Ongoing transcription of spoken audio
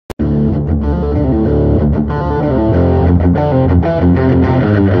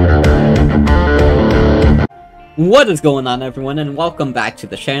What is going on, everyone, and welcome back to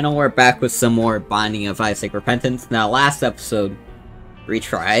the channel. We're back with some more Binding of Isaac Repentance. Now, last episode, we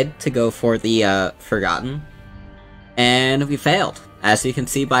tried to go for the, Forgotten, and we failed, as you can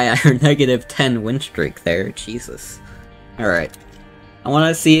see by our -10 win streak there. Jesus. Alright. I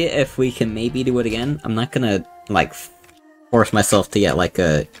want to see if we can maybe do it again. I'm not gonna, like, force myself to get, like,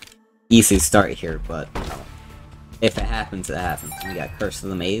 a easy start here, but, you know, if it happens, it happens. We got Curse of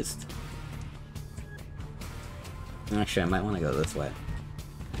the Mazed. Actually, I might want to go this way.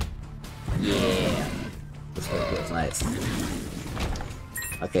 Yeah! This way feels nice.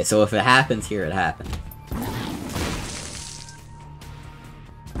 Okay, so if it happens here, it happens.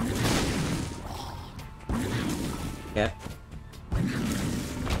 Okay.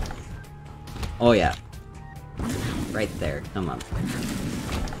 Oh yeah. Right there, come on.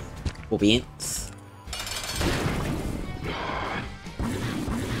 Obedience.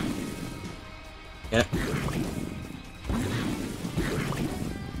 Yep.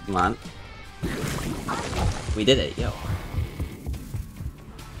 Come on. We did it, yo.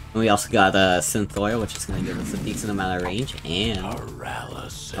 And we also got Synth Oil, which is going to give us a decent amount of range, and...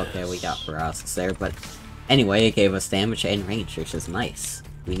 Paralysis. Okay, we got Paralysis there, but... Anyway, it gave us damage and range, which is nice.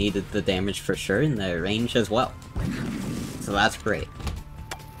 We needed the damage for sure, and the range as well. So that's great.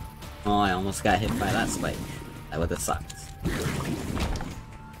 Oh, I almost got hit by that spike. That would've sucked.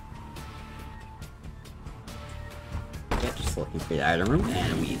 Yeah, just looking for the item room,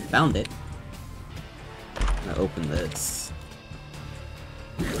 and we found it. I'm gonna open this.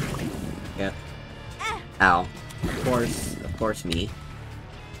 Yep. Ow. Of course me.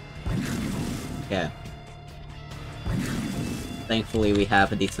 Okay. Thankfully we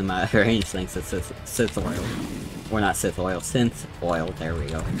have a decent amount of range thanks to Sith Oil. Or not Sith Oil, Synth Oil, there we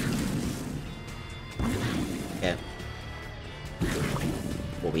go. Okay.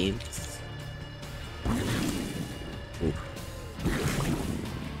 Beans. Oof.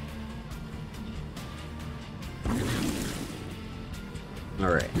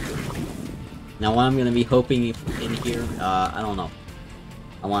 Alright. Now what I'm gonna be hoping in here, I don't know.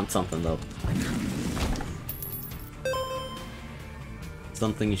 I want something though.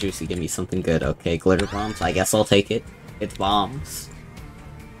 Something juicy, give me something good. Okay, glitter bombs, I guess I'll take it. It's bombs.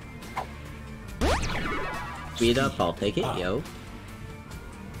 Speed up, I'll take it, yo.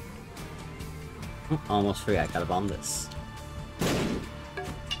 Oh, almost forgot, gotta bomb this.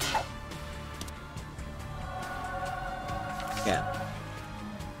 Yeah.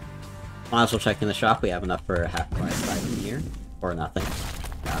 Might as well check in the shop, we have enough for a half price item here. Or nothing.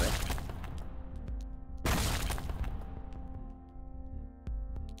 Got it.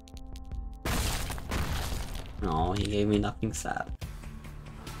 Oh, he gave me nothing sad.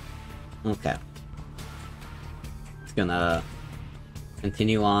 Okay. It's gonna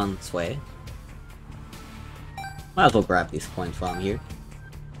continue on its way. Might as well grab these coins while I'm here.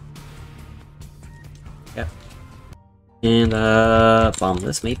 Yep. And, bomb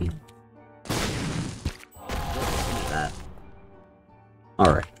this maybe? That.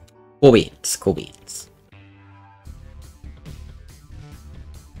 Alright. Cool beans, cool beans.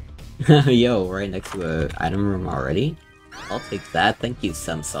 Yo, right next to a item room already? I'll take that, thank you,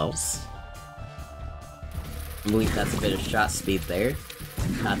 stem cells. I believe that's a bit of shot speed there.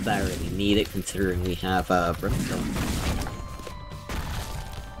 Not that I really need it, considering we have, Brimstone.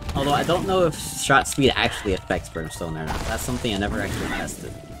 Although I don't know if shot speed actually affects Brimstone or not. That's something I never actually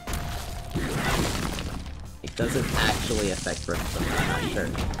tested. It doesn't actually affect Brimstone, I'm not sure.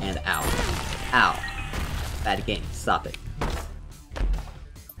 And ow. Ow. Bad game, stop it.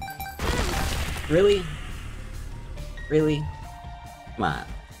 Really? Really? Come on.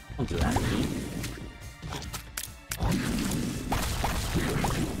 Don't do that to me.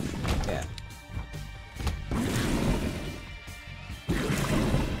 Yeah.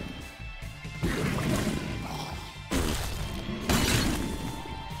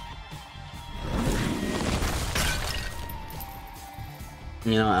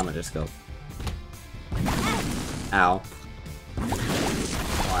 You know, I'm gonna just go. Ow.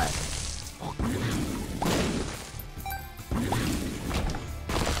 Why?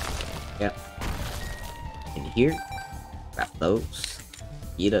 Yep. In here. Grab those.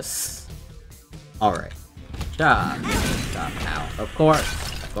 Eat us. Alright. Stop. Stop. Ow. Of course.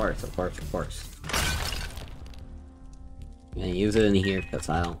 Of course, of course, of course. I'm gonna use it in here because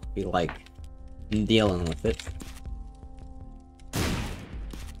I don't feel like dealing with it.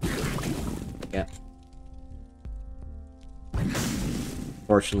 Yep.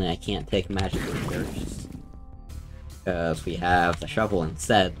 Fortunately, I can't take magic first, because we have the shovel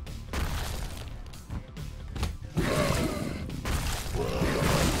instead.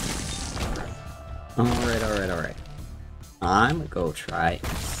 Alright. I'm gonna go try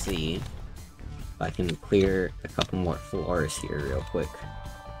and see if I can clear a couple more floors here real quick.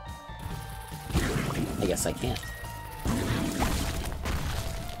 I guess I can't.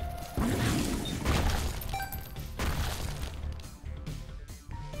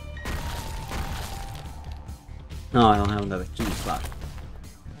 No, I don't have another key slot.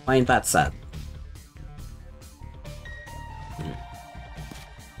 Why ain't that sad?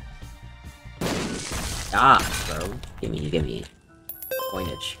 Ah, bro. Gimme.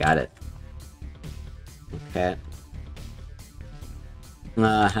 Coinage, got it. Okay.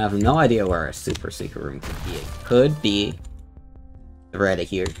 I have no idea where a super secret room could be. It could be right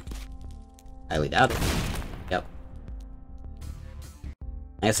here. Highly doubt it. Yep.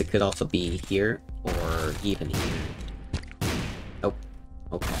 I guess it could also be here, or even here. Nope.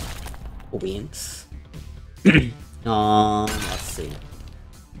 Okay. Wins. Let's see.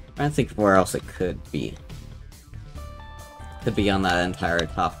 I'm trying to think of where else it could be. Could be on that entire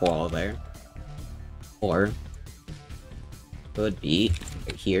top wall there. Or could be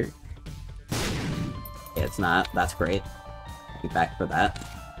right here. Yeah, it's not. That's great. Be back for that.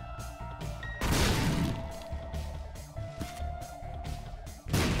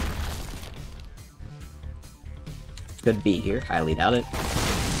 Could be here. Highly doubt it.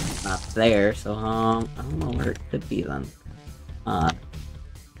 Not there, so I don't know where it could be then.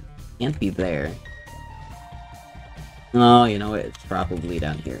 Can't be there. Oh, you know what? It's probably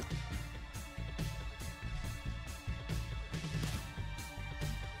down here.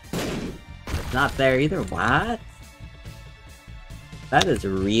 It's not there either. What? That is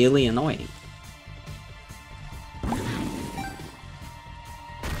really annoying.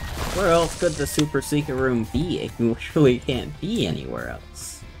 Where else could the super secret room be? It literally can't be anywhere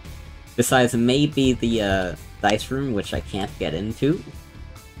else. Besides maybe the dice room, which I can't get into.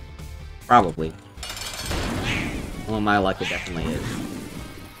 Probably. Well, my luck, it definitely is.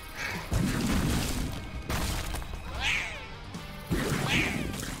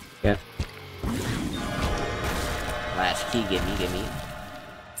 Yep. Last key, gimme.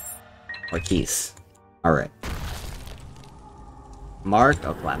 Or keys. Alright. Mark,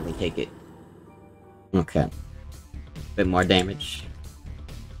 I'll gladly take it. Okay. Bit more damage.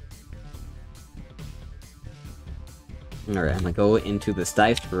 Alright, I'm gonna go into this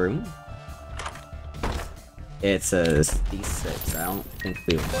dice room. It says D6. I don't think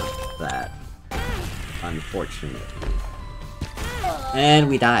we want that. Unfortunately. And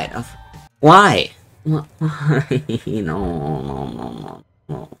we died. Why? Why? No.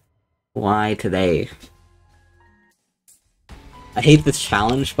 Why today? I hate this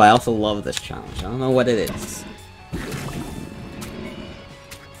challenge, but I also love this challenge. I don't know what it is.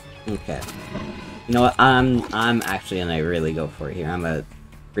 Okay. You know what? I'm actually gonna really go for it here. I'm a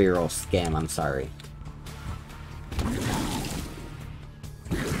reroll scam. I'm sorry.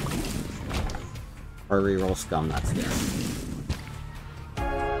 Or reroll scum, not scam.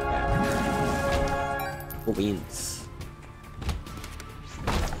 Yeah. Cool beans.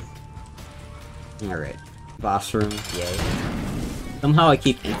 Alright. Boss room, yay. Somehow I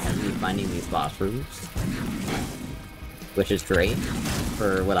keep instantly finding these boss rooms. Which is great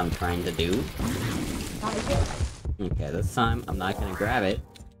for what I'm trying to do. Okay, this time I'm not gonna grab it.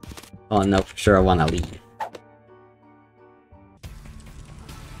 Oh no, for sure I wanna leave.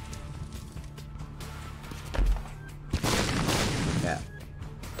 Yeah.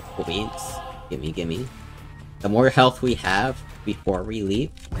 Cool beans. Gimme. The more health we have before we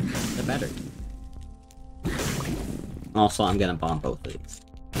leave, the better. Also, I'm gonna bomb both of these.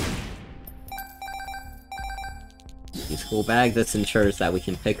 Use cool bag. This ensures that we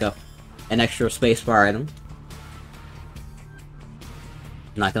can pick up an extra spacebar item.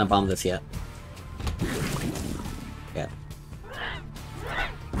 I'm not gonna bomb this yet. Yeah.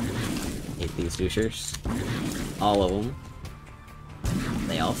 Hate these douchers. All of them.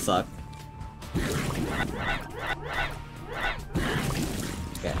 They all suck.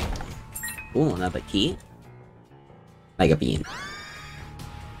 Okay. Ooh, another key. Mega bean.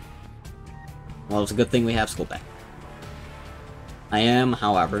 Well, it's a good thing we have school back. I am,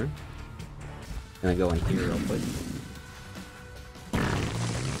 however, gonna go in here real quick.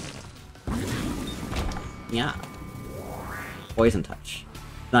 Yeah. Poison touch.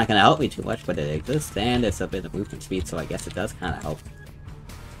 It's not gonna help me too much, but it exists, and it's a bit of movement speed, so I guess it does kind of help.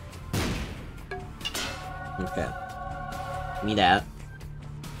 Okay. Give me that.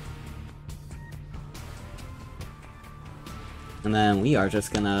 And then we are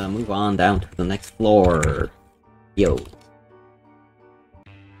just gonna move on down to the next floor. Yo.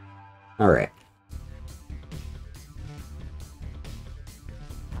 Alright.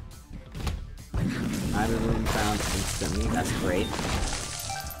 instantly. That's great.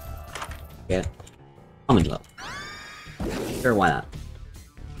 Yeah. Coming low. Sure, why not?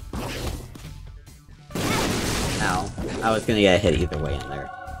 Ow. I was gonna get a hit either way in there.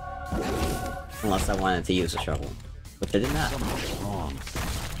 Unless I wanted to use a shovel. Which I did not.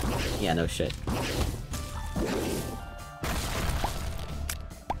 Yeah, no shit.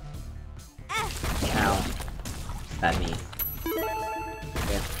 Ow. Bad me.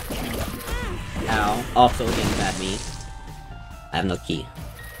 Okay. Ow. Also again, bad me. I have no key.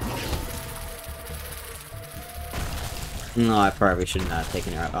 No, I probably should not have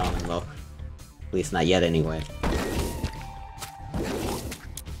taken your almond low. At least not yet, anyway.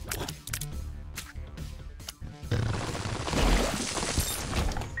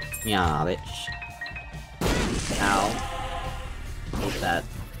 Yeah, bitch. Ow. Hate that.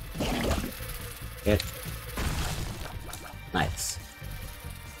 Good. Nice.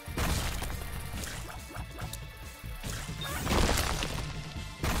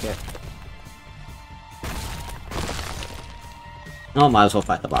 Good. Oh, might as well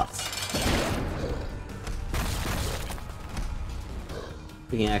fight the boss.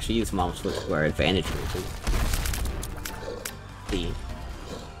 We can actually use Mom Switch to our advantage here, too. See.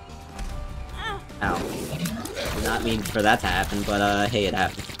 Ow. Did not mean for that to happen, but, hey, it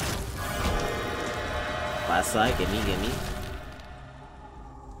happened. Last side, gimme.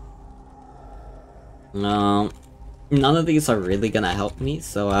 None of these are really gonna help me,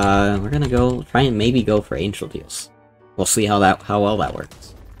 so, we're gonna try and maybe go for Angel Deals. We'll see how well that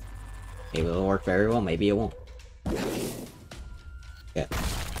works. Maybe it'll work very well, maybe it won't. Yeah.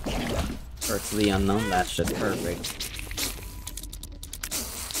 First the unknown, that's just perfect.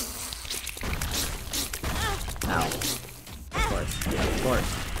 Ow. Of course. Of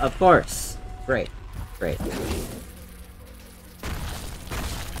course. Of course! Great. Great.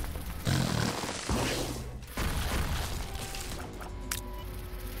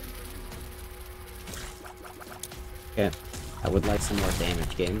 Okay. I would like some more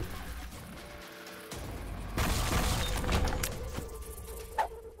damage, game.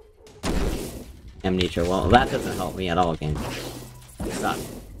 Amnesia. Well, that doesn't help me at all, game. Stop.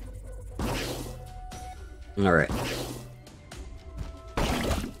 Alright.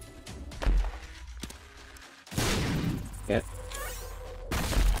 Okay.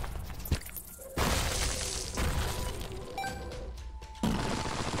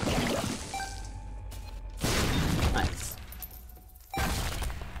 Nice.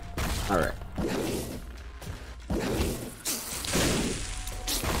 Alright.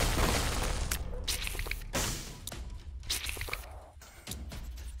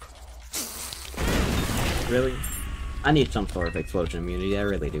 Really? I need some sort of explosion immunity, I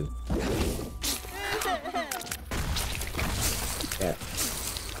really do. Yeah.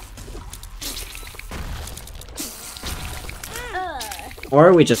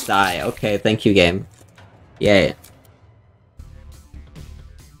 Or we just die. Okay, thank you, game. Yay.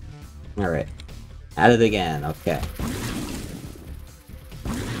 Alright. At it again, okay.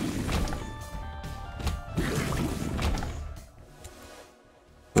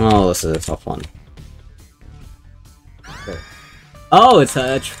 Oh, this is a tough one. Okay. Oh, it's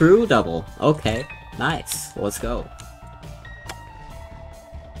a true double. Okay, nice. Let's go.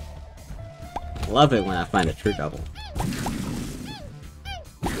 Love it when I find a true double.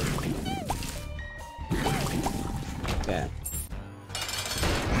 Okay.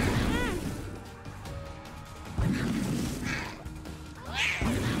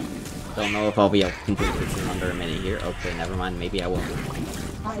 Don't know if I'll be able to complete this in under a minute here. Okay, never mind. Maybe I will.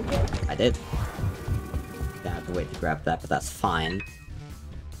 I did. Gonna have to wait to grab that, but that's fine.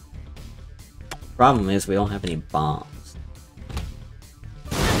 Problem is, we don't have any bombs.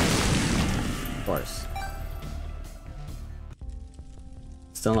 Of course.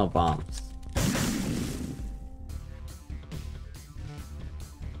 Still no bombs.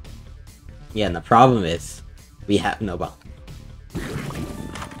 Yeah, and the problem is, we have no bombs.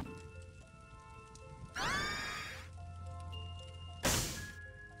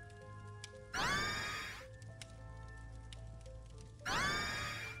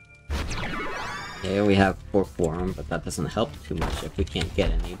 Yeah, we have 4 quorum, but that doesn't help too much if we can't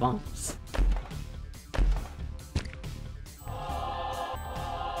get any bombs.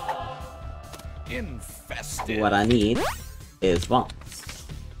 Infested. What I need is bombs.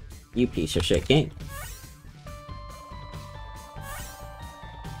 You piece of shit game.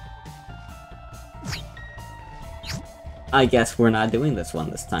 I guess we're not doing this one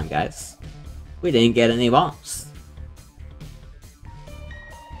this time, guys. We didn't get any bombs.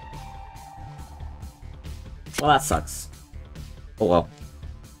 Well, that sucks. Oh well.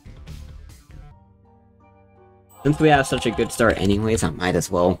 Since we have such a good start anyways, I might as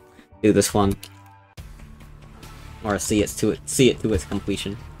well do this one. Or see it to its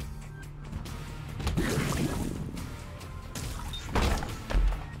completion.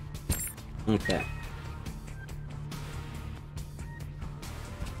 Okay.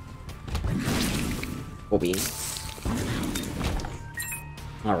 Will be.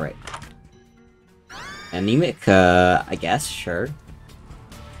 Alright. Anemic, I guess, sure.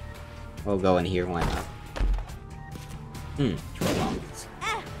 We'll go in here, why not? Trollongs.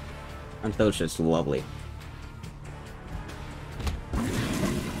 Aren't those just lovely?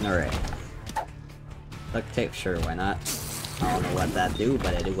 Alright. Duct tape, sure, why not? I don't know what that do,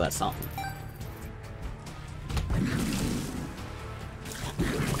 but it do got something.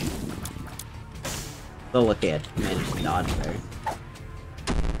 So look at it, managed to dodge there.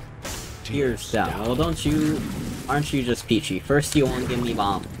 Tears down. Well, aren't you just peachy? First you won't give me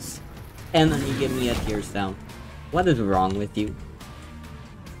bombs, and then you give me a tears down. What is wrong with you?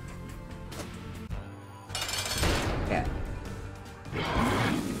 Okay.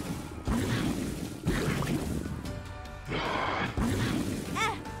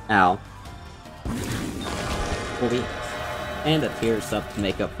 Ow. Holy. And a tears up to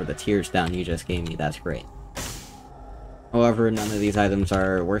make up for the tears down you just gave me, that's great. However, none of these items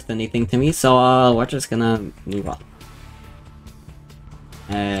are worth anything to me, so we're just gonna move on.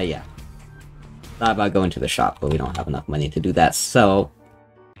 Yeah. Thought about going to the shop, but we don't have enough money to do that, so...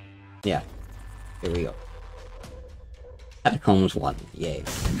 yeah. Here we go. Catacombs 1, yay.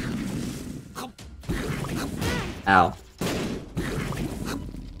 Ow.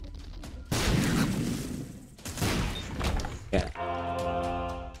 Okay.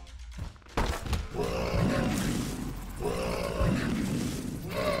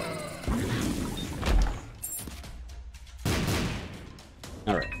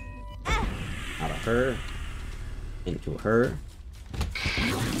 Alright. Out of her. Into her.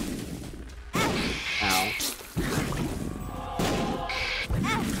 Ow.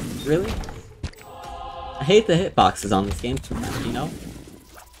 Really? I hate the hitboxes on this game sometimes, you know?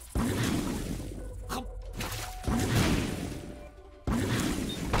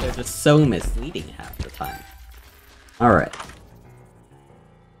 They're just so misleading half the time. Alright.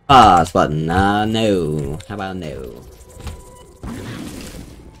 Pause button. No. How about no?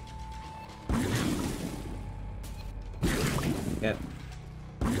 Yep.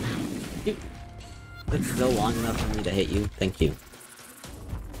 It's still long enough for me to hit you. Thank you.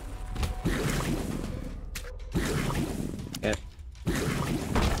 Yep.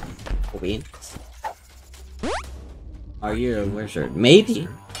 Wings. Are you a wizard? Maybe.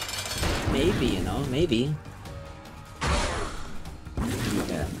 Maybe, you know, maybe.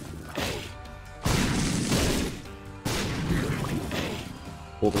 Okay.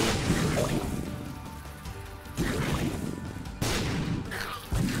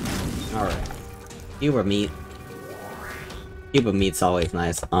 Alright. Cube or meat? Cube of meat's always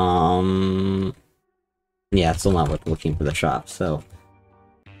nice. Yeah, still not worth looking for the shop, so...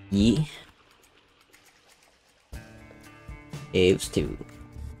 Yee. Caves 2.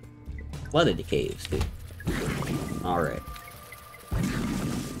 Flooded caves 2. Alright.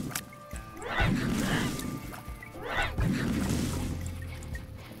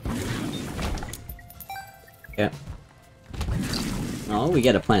 Yeah. Oh, we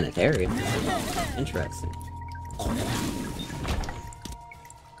get a planetarium. Interesting.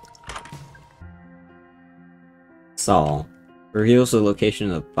 Saul. Reveals the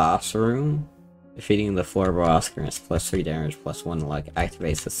location of the boss room. Defeating the 4 boss grants plus 3 damage plus 1 luck.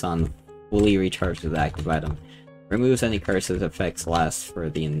 Activates the sun. Fully recharges the active item. Removes any curses. Effects last for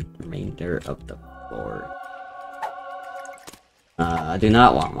the remainder of the floor. I do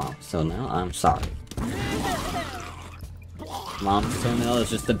not want Mom's Toenail. I'm sorry. Mom's Toenail is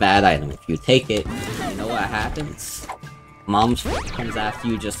just a bad item. If you take it, you know what happens? Mom's comes after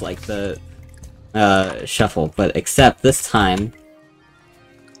you just like the shuffle, but except this time,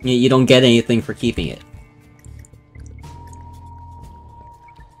 you don't get anything for keeping it.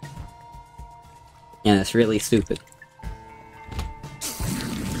 And it's really stupid.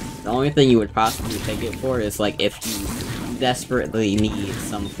 The only thing you would possibly take it for is like if you desperately need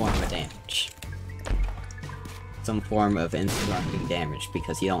some form of damage. Some form of interrupting damage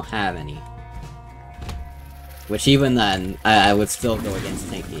because you don't have any. Which even then, I would still go against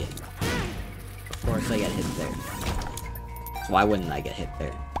taking it. Of course I get hit there. So why wouldn't I get hit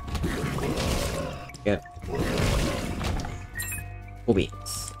there? Yep. Cool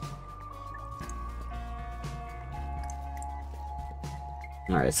beans.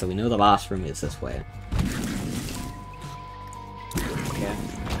 Alright, so we know the boss room is this way. Okay.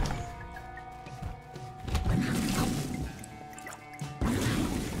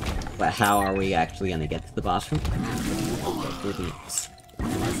 But how are we actually gonna get to the boss room? Through the maps.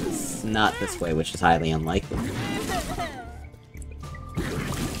 Unless it's not this way, which is highly unlikely.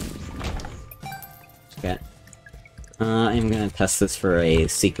 Okay. I'm gonna test this for a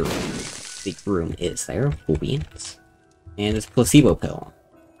secret room. Secret room is there. Cool beans. And it's placebo pill.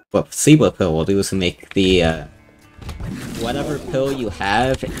 What placebo pill will do is to make the, whatever pill you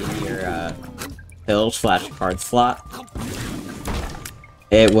have in your, pill/card slot,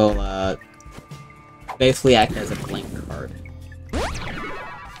 it will, basically act as a blank card.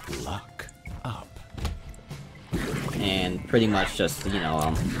 Luck up. And pretty much just, you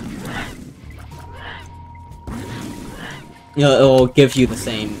know, it'll give you the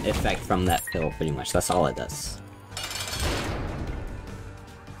same effect from that pill, pretty much. That's all it does.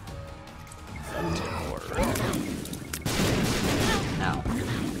 Ow.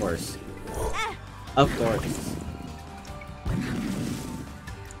 Of course. Of course.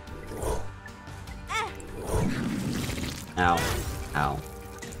 Ow. Ow.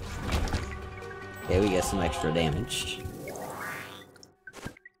 Okay, we get some extra damage.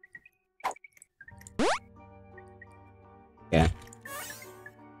 Okay.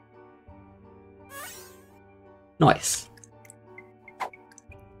 Nice.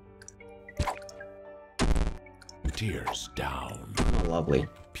 Tears down. Oh, lovely.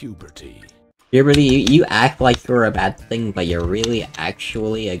 Puberty. Puberty, you act like you're a bad thing, but you're really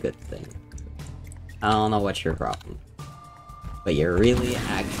actually a good thing. I don't know what's your problem. But you're really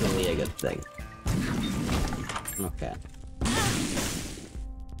actually a good thing. Okay.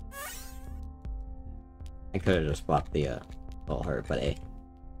 I could've just bought the, little hurt, but hey.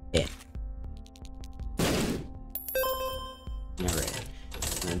 Eh. Alright.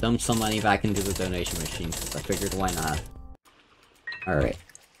 I'm gonna dump some money back into the donation machine, because I figured why not. Alright.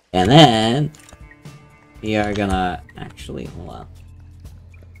 And then... we are gonna... actually, hold on.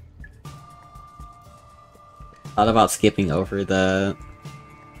 Thought about skipping over the...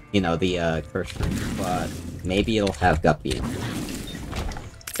 you know, the, first room, but... maybe it'll have Guppy in it.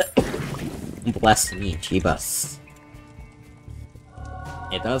 Bless me, Chibas.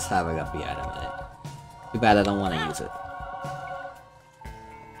 It does have a Guppy item in it. Too bad I don't want to use it.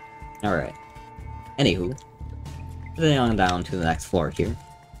 Alright. Anywho. Moving on down to the next floor here.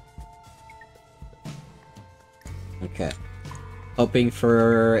 Okay. Hoping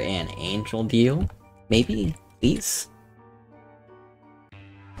for an angel deal? Maybe? Please?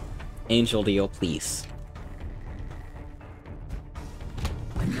 Angel deal, please.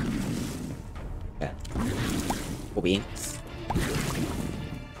 Okay. Cool beans.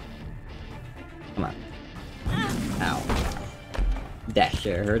 Come on. Ow. That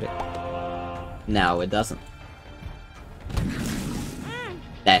sure hurt it. No, it doesn't.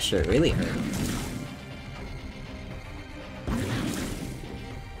 That sure really hurt it.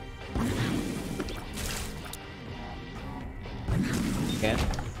 Okay.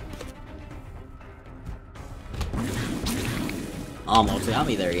 Almost got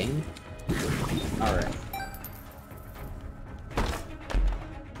me there, game. Alright.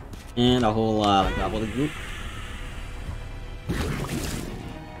 And a whole gobbledygook.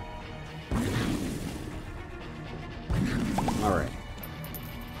 Alright.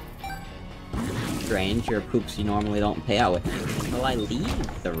 Strange, your poops you normally don't pay out with me until I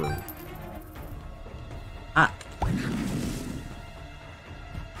leave the room. Ah.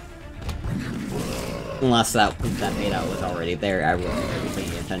 Unless that poop that made out was already there, I wasn't really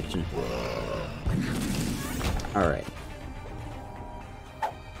paying attention. Alright.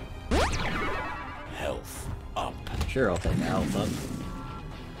 Health up. Sure, I'll take the health up.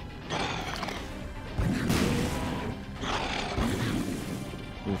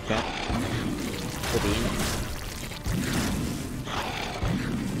 Okay. Could be in it.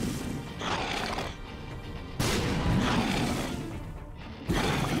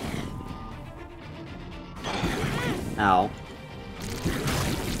 Ow.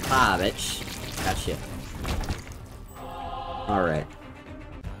 Ah, bitch. Gotcha. Alright.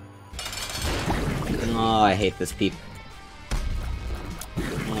 Oh, I hate this peep.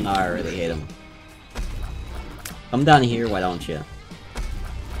 Oh no, I really hate him. Come down here, why don't you?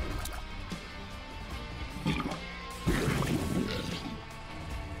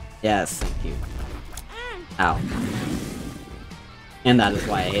 Yes, thank you. Ow. And that is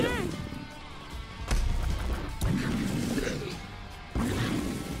why I hate him.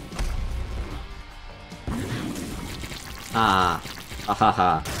 Ah.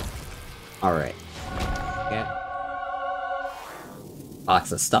 Ahaha. Alright. Okay.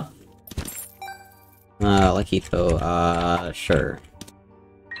 Box of stuff. Lucky toe, sure.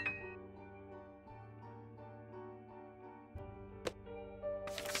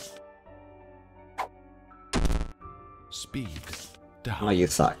 Speed down. Oh, you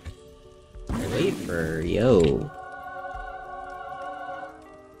suck. Wafer, yo.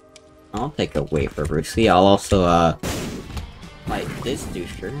 I'll take a wafer, Brucey. I'll also, fight this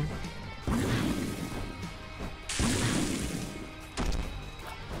doucher.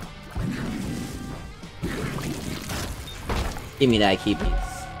 Give me that key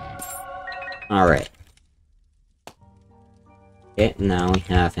piece. Alright. Okay, now we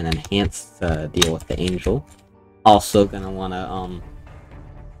have an enhanced, deal with the angel. Also gonna wanna,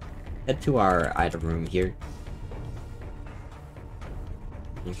 head to our item room here.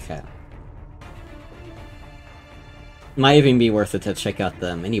 Okay. Might even be worth it to check out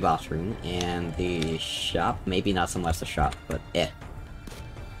the mini-boss room and the shop. Maybe not so much the shop, but eh.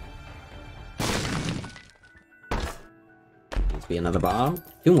 Needs to be another bomb.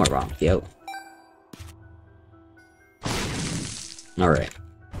 2 more bombs, yo. Alright.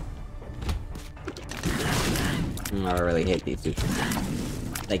 I really hate these dudes.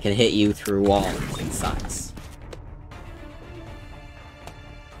 They can hit you through walls. It sucks.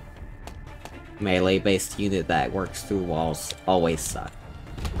 Melee-based unit that works through walls always suck.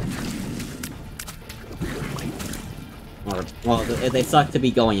 Or, well, they suck to be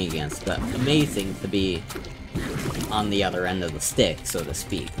going against, but amazing to be on the other end of the stick, so to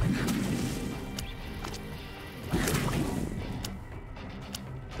speak.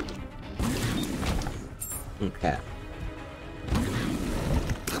 Okay.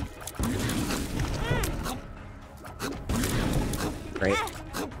 Great.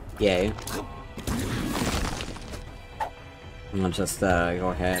 Yay. I'm gonna just, go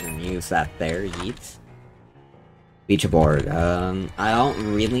ahead and use that there, yeet. Beach board. I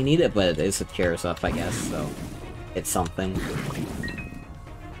don't really need it, but it is a tier up, I guess, so it's something.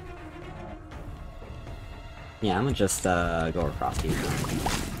 Yeah, I'm gonna just, go across these.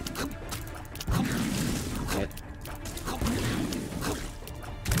 Okay.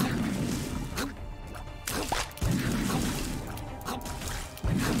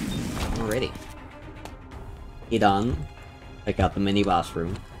 Alrighty. He done. Check out the mini-boss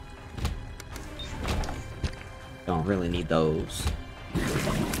room. Don't really need those.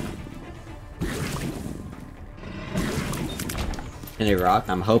 Mini rock,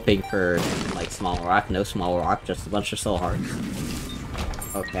 I'm hoping for, like, small rock. No small rock, just a bunch of soul hearts.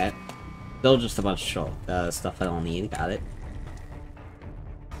 Okay. Still just a bunch of stuff I don't need, got it.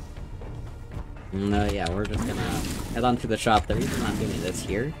 No, yeah, we're just gonna head on to the shop. The reason I'm doing this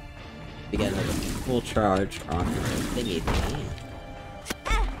here, to get a full charge on the thingy.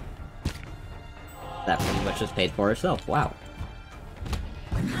 That pretty much just paid for itself, wow.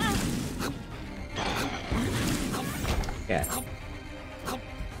 Okay.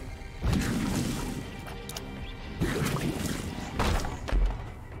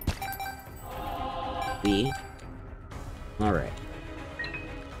 B. Alright.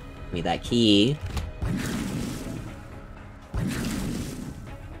 Give me that key.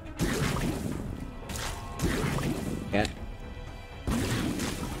 Okay.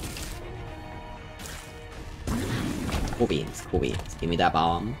 Cool beans, cool beans. Give me that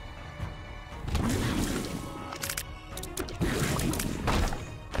bomb.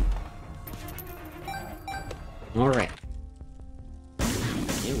 Alright.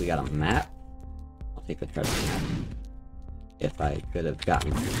 Yeah, we got a map. I'll take the treasure map. If I could have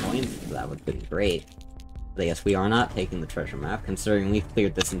gotten points, that would have been great. But I guess we are not taking the treasure map, considering we've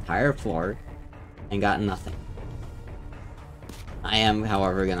cleared this entire floor and got nothing. I am,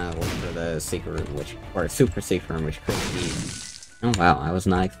 however, gonna look for the secret room, which, or super secret room, which could be... Oh wow, I was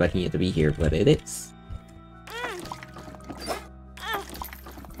not expecting it to be here, but it is.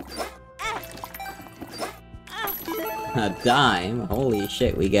 A dime? Holy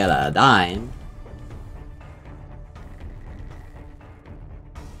shit, we get a dime.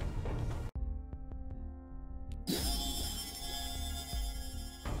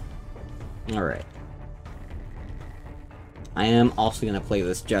 Alright. I am also gonna play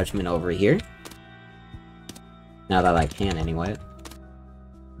this judgment over here. Now that I can, anyway.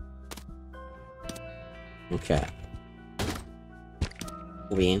 Okay.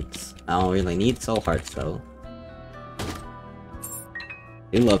 Beans. I don't really need soul hearts, though.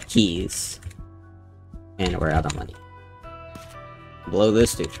 I do love keys. And we're out of money. Blow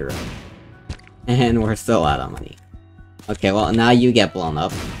this dude up. And we're still out of money. Okay, well, now you get blown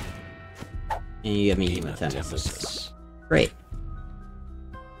up. And you give me hematemesis. Great.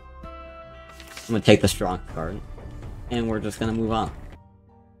 I'm gonna take the strong card. And we're just gonna move on.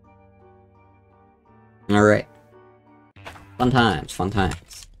 Alright. Fun times, fun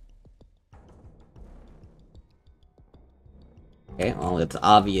times. Okay, well, it's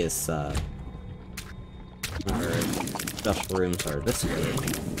obvious, Our special rooms are this way,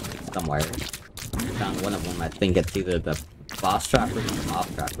 somewhere. Found one of them, I think it's either the boss trap room or the mob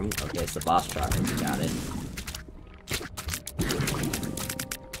trap room. Okay, it's the boss trap room, got it.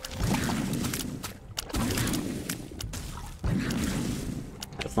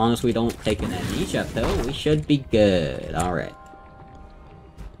 As long as we don't take an amnesia though, we should be good. Alright.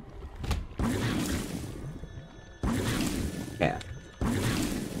 Okay.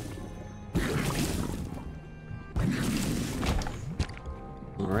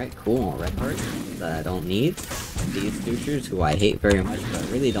 Alright, cool. Red hearts that I don't need. These douchers, who I hate very much, but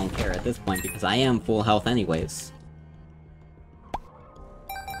really don't care at this point because I am full health anyways.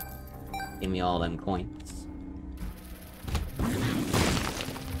 Give me all them coins.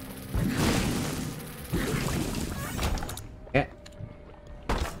 Okay.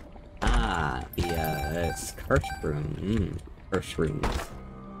 Ah, it's cursed room. Cursed room.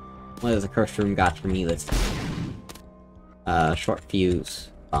 What has a cursed room got for me this time? Short fuse.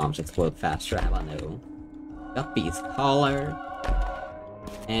 Bombs explode faster, I don't know. Guppy's collar.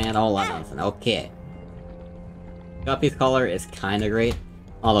 And all that nonsense. Okay. Guppy's collar is kinda great.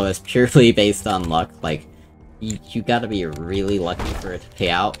 Although it's purely based on luck. Like, you gotta be really lucky for it to pay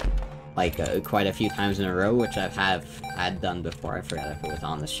out. Like, quite a few times in a row, which I had done before. I forgot if it was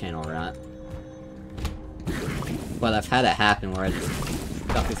on this channel or not. But I've had it happen where I just...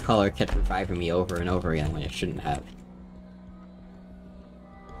 Guppy's collar kept reviving me over and over again when it shouldn't have.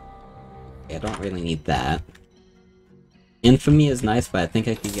 Okay, I don't really need that. Infamy is nice, but I think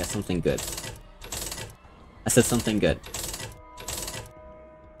I could get something good. I said something good.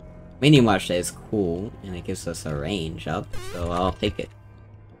 Mini Watch Day is cool, and it gives us a range up, so I'll take it.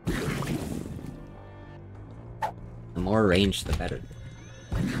 The more range, the better.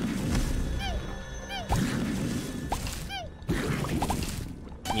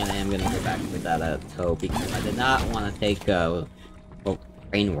 And I am gonna go back with that toe, because I did not want to take,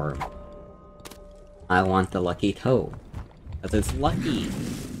 Rainworm. I want the lucky toe. Because it's lucky!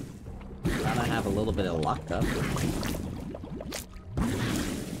 Gotta have a little bit of luck up.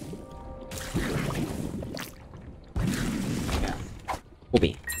 Yeah.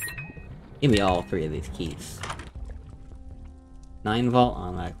 Whoopee. Give me all three of these keys. 9 volt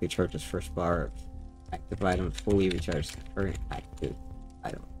automatically charges first bar of active items, fully recharges the current active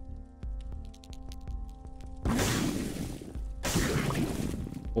item.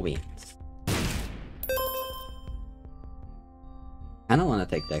 Whoopee. I don't want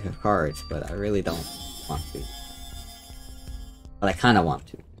to take deck of cards, but I really don't want to. But I kind of want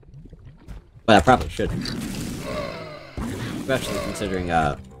to. But I probably shouldn't. Especially considering, we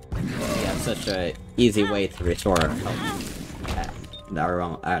have such a easy way to restore our health.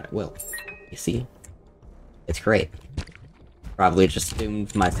 At will. You see? It's great. Probably just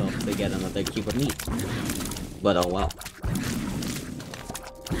doomed myself to get another cube of meat. But oh well.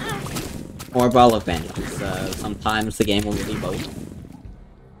 Or ball advantages. Sometimes the game will give you both.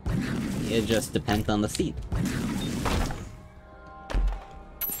 It just depends on the seed.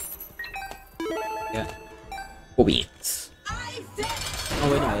 Yeah. Beans. Oh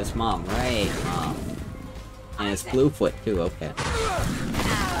wait, no, it's Mom. Right, Mom. And it's Bluefoot too, okay.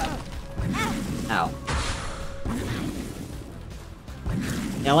 Ow.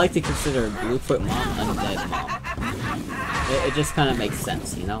 Yeah, I like to consider Bluefoot Mom Undead Mom. It just kind of makes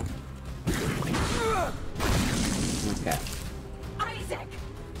sense, you know? Okay.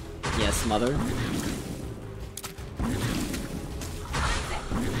 Yes, Mother?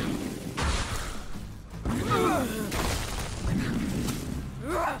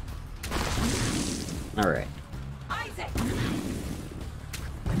 Alright.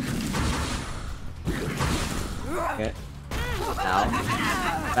 Okay. Ow.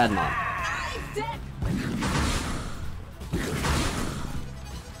 Bad Mom.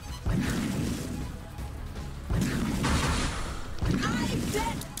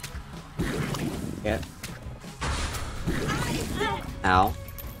 Okay. Ow.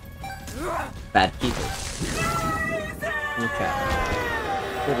 Bad people. Okay.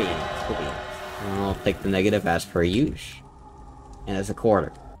 Cool beans, cool beans. I'll take the negative as per usual. And it's a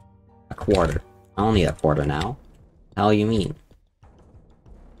quarter. A quarter. I don't need a quarter now. Hell you mean?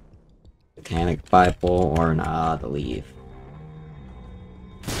 Mechanic Bible or not, leave.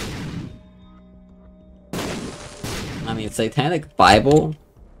 I mean, Satanic Bible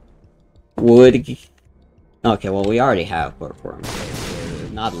would... Okay, well, we already have Chloroform, so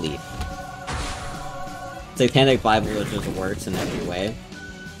not leave. Satanic Bible just works in every way.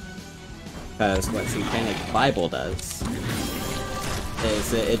 Because what Satanic Bible does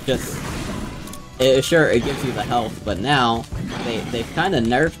is it Sure, it gives you the health, but now they've kind of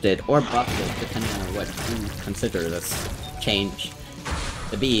nerfed it or buffed it, depending on what you consider this change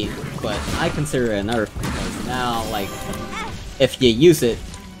to be. But I consider it a nerf because now, like, if you use it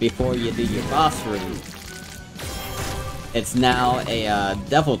before you do your boss room, it's now a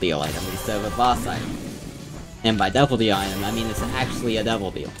devil deal item instead of a boss item. And by devil deal item, I mean it's actually a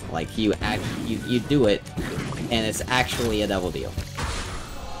devil deal. Like you do it, and it's actually a devil deal.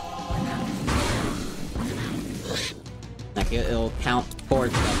 Like, it'll count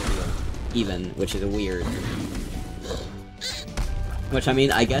towards double deal, even, which is weird. Which, I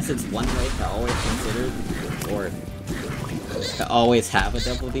mean, I guess it's one way to always consider, or to always have a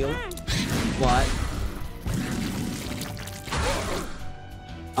double deal, but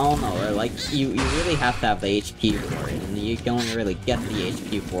I don't know, like, you really have to have the HP for it, and you can only really get the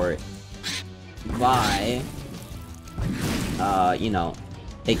HP for it by, you know,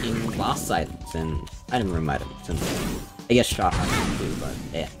 taking boss items and item room items, and I guess shop items too, but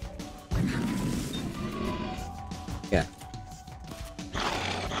yeah. Yeah.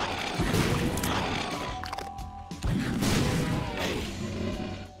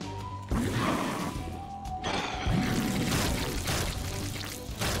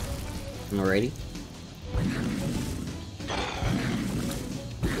 Alrighty.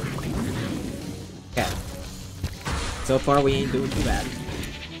 Okay. So far we ain't doing too bad.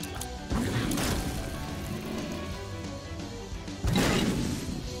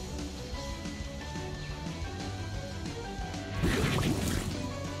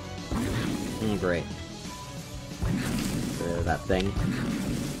 Great. That thing.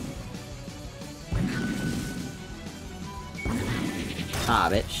 Ah,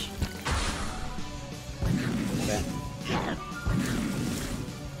 bitch. Okay.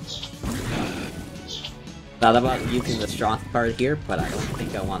 Thought about using the strength card here, but I don't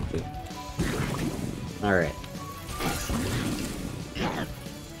think I want to. Alright.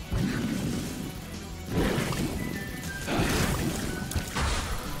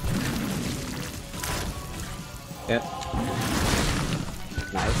 Yep.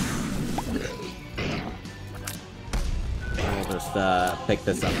 Nice. We'll just pick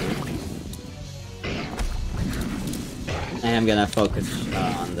this up here. I am gonna focus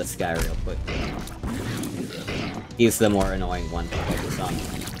on this guy real quick. He's the more annoying one to focus on.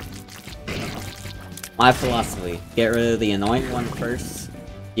 My philosophy: get rid of the annoying one first,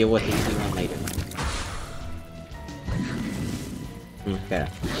 deal with the easy one later. Okay.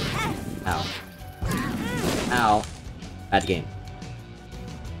 Ow. Ow. Bad game.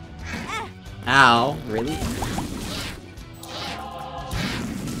 Ow. Really?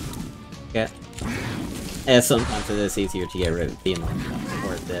 Okay. And sometimes it is easier to get rid of the annoying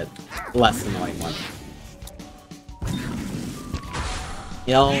one, or the less annoying one.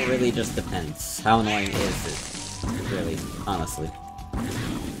 It all really just depends. How annoying is it? Really, honestly.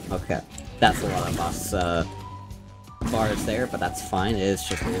 Okay. That's a lot of boss, bars there, but that's fine. It is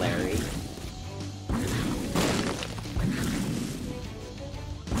just Larry.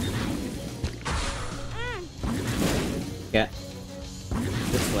 Okay.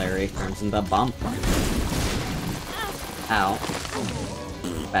 This Larry turns into a bomb clock. Ow.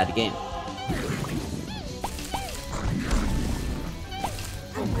 Bad game.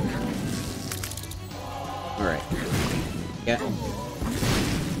 Alright. Okay.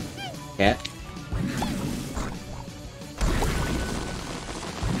 Okay.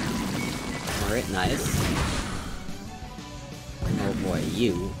 Alright, nice. Oh boy,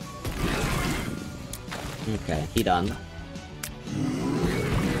 you. Okay, he done.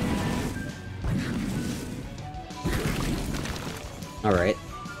 Alright.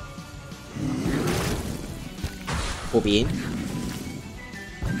 Cool bean.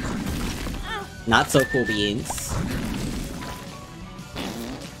 Not so cool beans.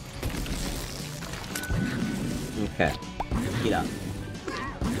 Okay. He done.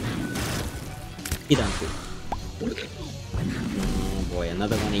 He done too. Oh boy,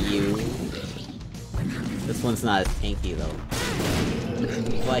 another one of you. This one's not as tanky though.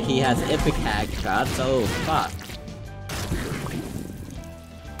 But he has epic headshots, oh fuck.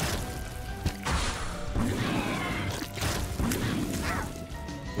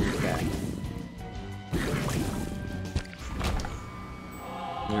 Okay.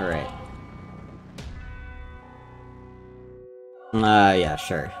 Alright. Yeah,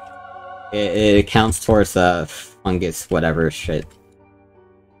 sure. It counts towards fungus whatever shit.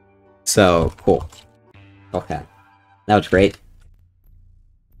 So, cool. Okay. That was great.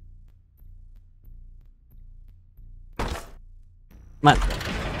 Come on.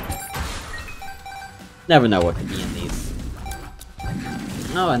 Never know what could be in these.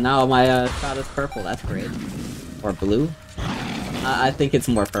 Oh, and now my shot is purple. That's great. Or blue? I think it's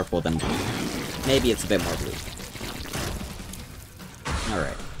more purple than blue. Maybe it's a bit more blue.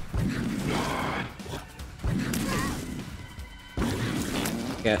 Alright.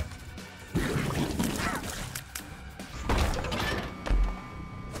 Okay.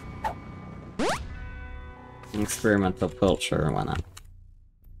 Experimental pill, sure, why not?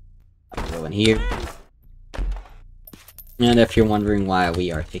 I'll go in here. And if you're wondering why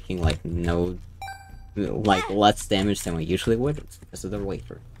we are taking, like, less damage than we usually would, it's because of the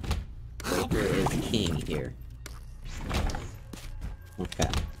wafer. Wafer is king here. Okay.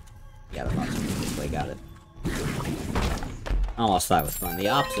 Yeah, the boss went this way, got it. Almost thought I was going the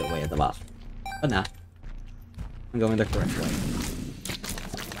opposite way of the boss. But nah. I'm going the correct way.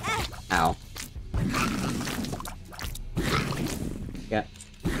 Ow. Yeah.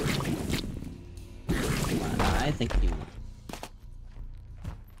 You wanna die? Thank you.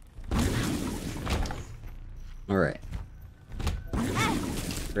 Alright.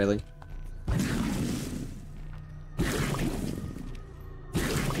 Really?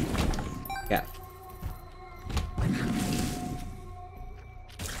 Yeah.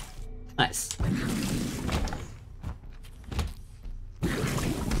 Nice.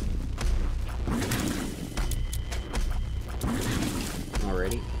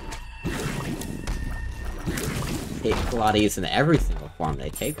 Alrighty. Take Pilates in every single form they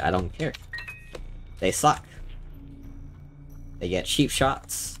take, I don't care. They suck. They get cheap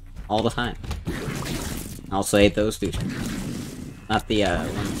shots all the time. I also hate those douches. Not the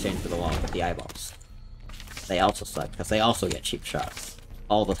ones chained to the wall, but the eyeballs. They also suck, because they also get cheap shots.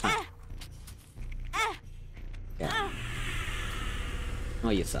 All the time. Yeah. Oh,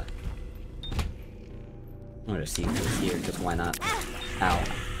 you suck. I'm gonna see this here, just why not? Ow.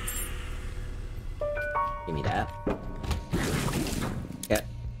 Give me that. Okay.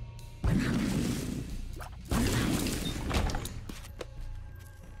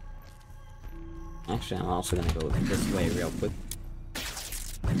 Actually, I'm also gonna go this way real quick.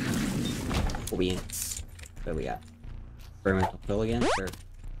 Wings. What do we got? Experimental pill again? Sure.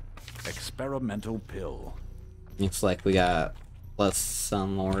 Experimental pill. Looks like we got plus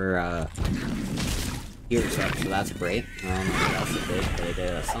some more gears up, so that's great. I don't know what else it did, but it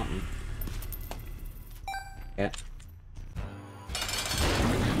did something. Okay.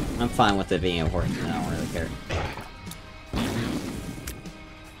 I'm fine with it being important, I don't really care.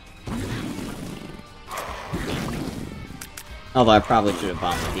 Although I probably should have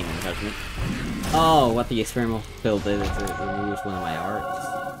bombed the Demon Judgment. Oh, what the experimental pill did is it removes one of my arts.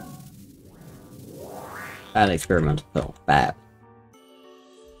 Bad experimental pill. Bad.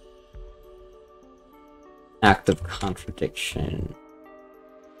 Act of contradiction.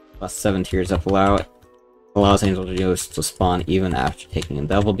 Plus 7 tiers up allows Angel Ghosts to spawn even after taking a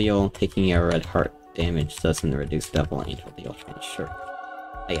double deal. Taking a red heart damage doesn't reduce double Angel deal change. Sure.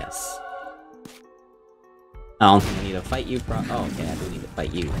 I guess. I don't think I need to fight you, oh, okay, I do need to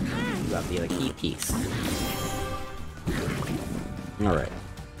fight you. You got the other key piece. Alright.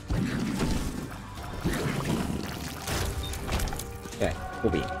 Okay,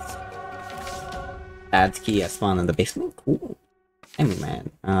 cool beans. Adds key at spawn in the basement? Cool. Hey, man.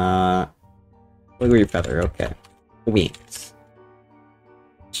 Filigree feather, okay. Cool beans.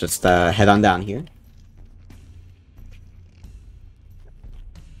 Let's just, head on down here.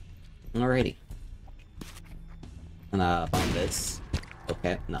 Alrighty. And bomb this.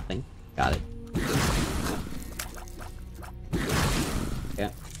 Okay, nothing. Got it.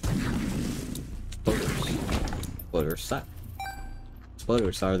 Okay. Exploders. Exploders suck.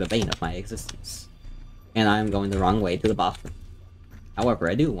 Exploders are the bane of my existence. And I'm going the wrong way to the boss room.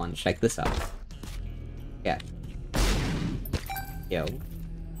 However, I do want to check this out. Yeah. Yo.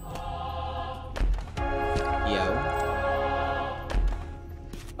 Yo.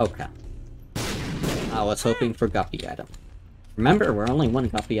 Okay. I was hoping for Guppy item. Remember, we're only one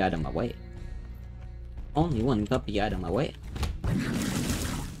Guppy item away. Only one Guppy item away.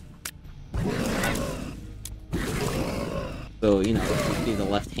 So, you know, if you see the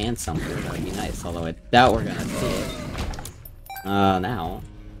left hand somewhere, that would be nice. Although I doubt we're gonna see it. Now.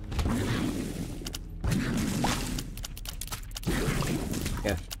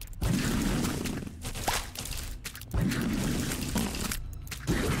 Okay.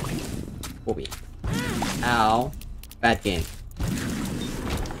 Whoopee. Ow. Bad game.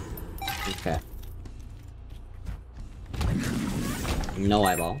 Okay. No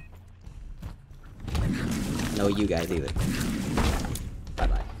eyeball. No you guys either.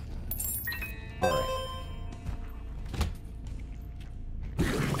 Bye-bye. Alright.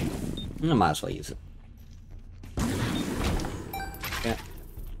 I might as well use it. Okay.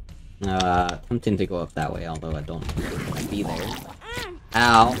 Tempting to go up that way, although I don't want to be there.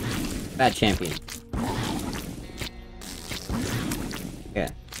 Ow! Bad champion. Okay.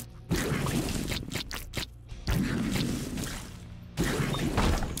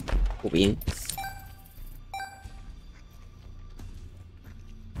 Beans.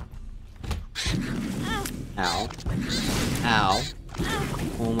 Ow. Ow.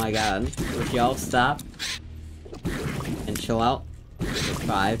 Oh my god. Would y'all stop? And chill out for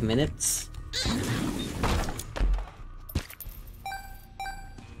 5 minutes?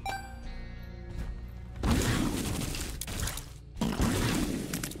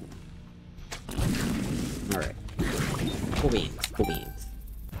 Alright. Cool beans. Cool beans.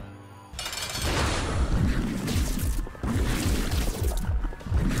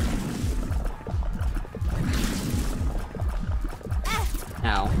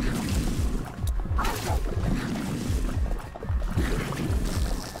 Ow.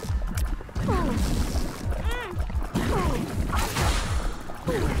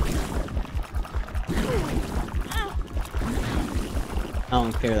 I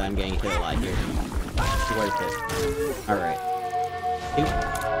don't care that I'm getting hit a lot here. It's worth it. Alright.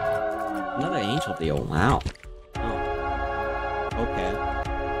 Another angel deal, wow. Oh. Okay.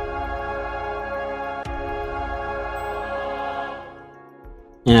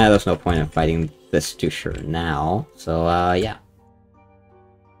 Yeah, there's no point in fighting this doucher now, so, yeah.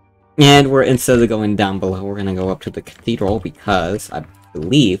 And instead of going down below, we're gonna go up to the cathedral, because I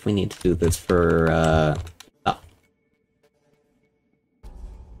believe we need to do this for, stuff.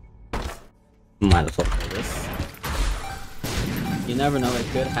 Might as well play this. You never know, it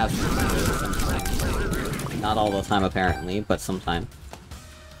could have some sometimes. Not all the time, apparently, but sometimes.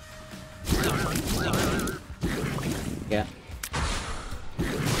 Yeah.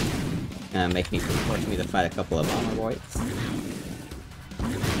 Force me to fight a couple of armor boys.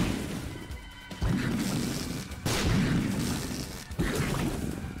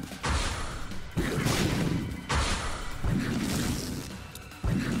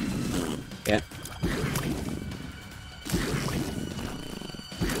 Yeah.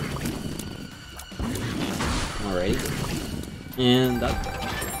 Alrighty. And up.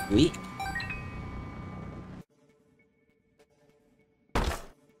 Sweet.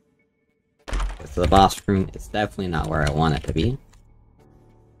 So the boss room is definitely not where I want it to be.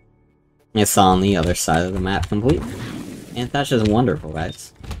 It's on the other side of the map completely. And that's just wonderful,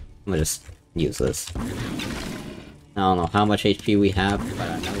 guys. I'm gonna just use this. I don't know how much HP we have, but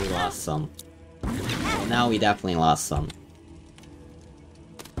I know we lost some. Well, now we definitely lost some.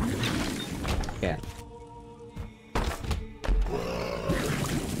 Okay.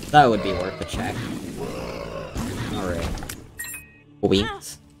 That would be worth a check. Alright.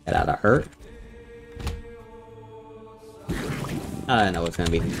 Wings. Get out of hurt. I don't know what's gonna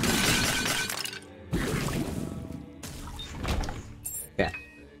be. Okay.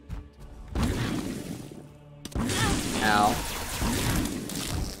 Ow.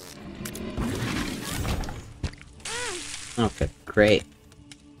 Okay, great.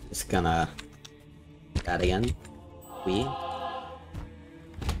 Just gonna... that again. We.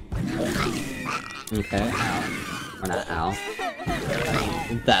 Okay, ow. Or not ow. I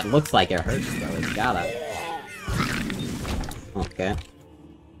mean, that looks like it hurts though, it's gotta. Okay.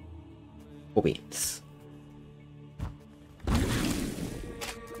 Wait.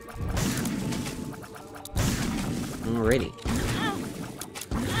 Alrighty.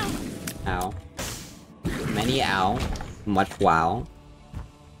 Ow. Many ow. Much wow.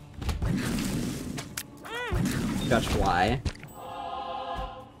 Just why.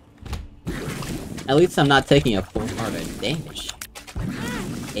 At least I'm not taking a full part of damage.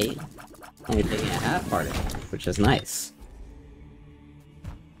 8. Only taking a half part of damage, which is nice.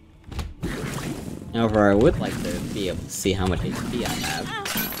 However, I would like to be able to see how much HP I have.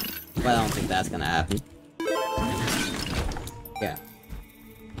 But I don't think that's gonna happen. Yeah.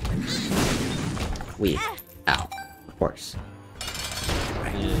 Weak. Ow. Of course.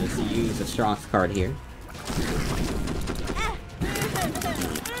 And just use the strongest card here.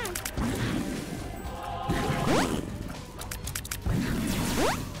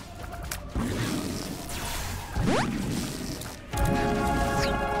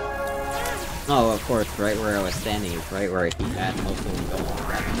 Oh, of course, right where I was standing is right where he had most of them going.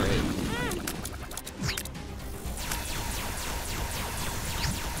 That's great.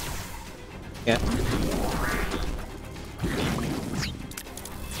 Yeah.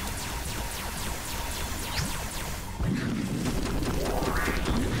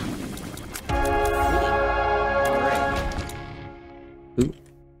 Alright. Ooh.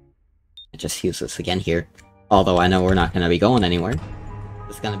 I just use this again here. Although I know we're not gonna be going anywhere.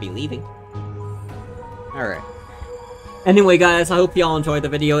 is gonna be leaving. Alright. Anyway, guys, I hope y'all enjoyed the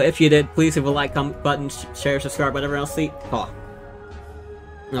video. If you did, please leave a like, comment button, share, subscribe, whatever else. Okay.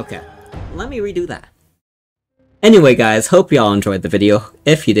 Let me redo that. Anyway, guys, hope y'all enjoyed the video.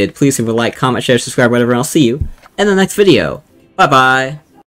 If you did, please leave a like, comment, share, subscribe, whatever, and I'll see you in the next video. Bye-bye!